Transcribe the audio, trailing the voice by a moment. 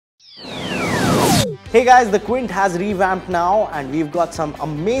Hey guys, the Quint has revamped now and we've got some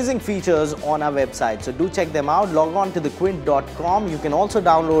amazing features on our website. So do check them out. Log on to thequint.com. You can also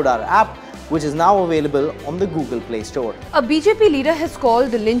download our app, which is now available on the Google Play Store. A BJP leader has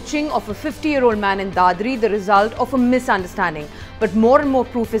called the lynching of a 50-year-old man in Dadri the result of a misunderstanding. But more and more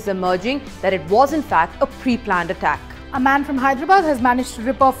proof is emerging that it was in fact a pre-planned attack. A man from Hyderabad has managed to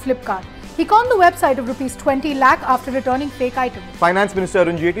rip off Flipkart. He conned the website of ₹20 lakh after returning fake items. Finance Minister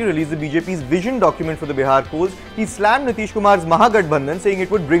Arun Jaitley released the BJP's vision document for the Bihar polls. He slammed Nitish Kumar's Mahagathbandhan, saying it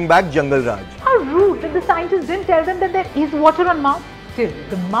would bring back Jungle Raj. How rude that the scientists didn't tell them that there is water on Mars. Still,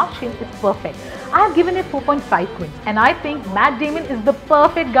 the Martian is perfect. I have given it 4.5 quints, and I think Matt Damon is the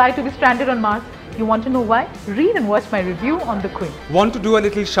perfect guy to be stranded on Mars. You want to know why? Read and watch my review on the Quint. Want to do a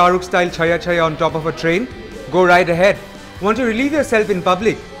little Shah Rukh style chaya chaya on top of a train? Go right ahead. Want to relieve yourself in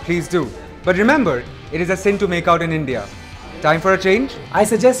public? Please do. But remember, it is a sin to make out in India. Time for a change? I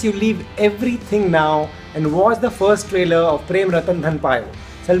suggest you leave everything now and watch the first trailer of Prem Ratan Dhan Payo.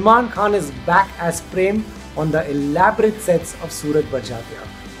 Salman Khan is back as Prem on the elaborate sets of Surat Barjatya.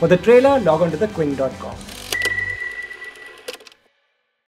 For the trailer, log on to thequint.com.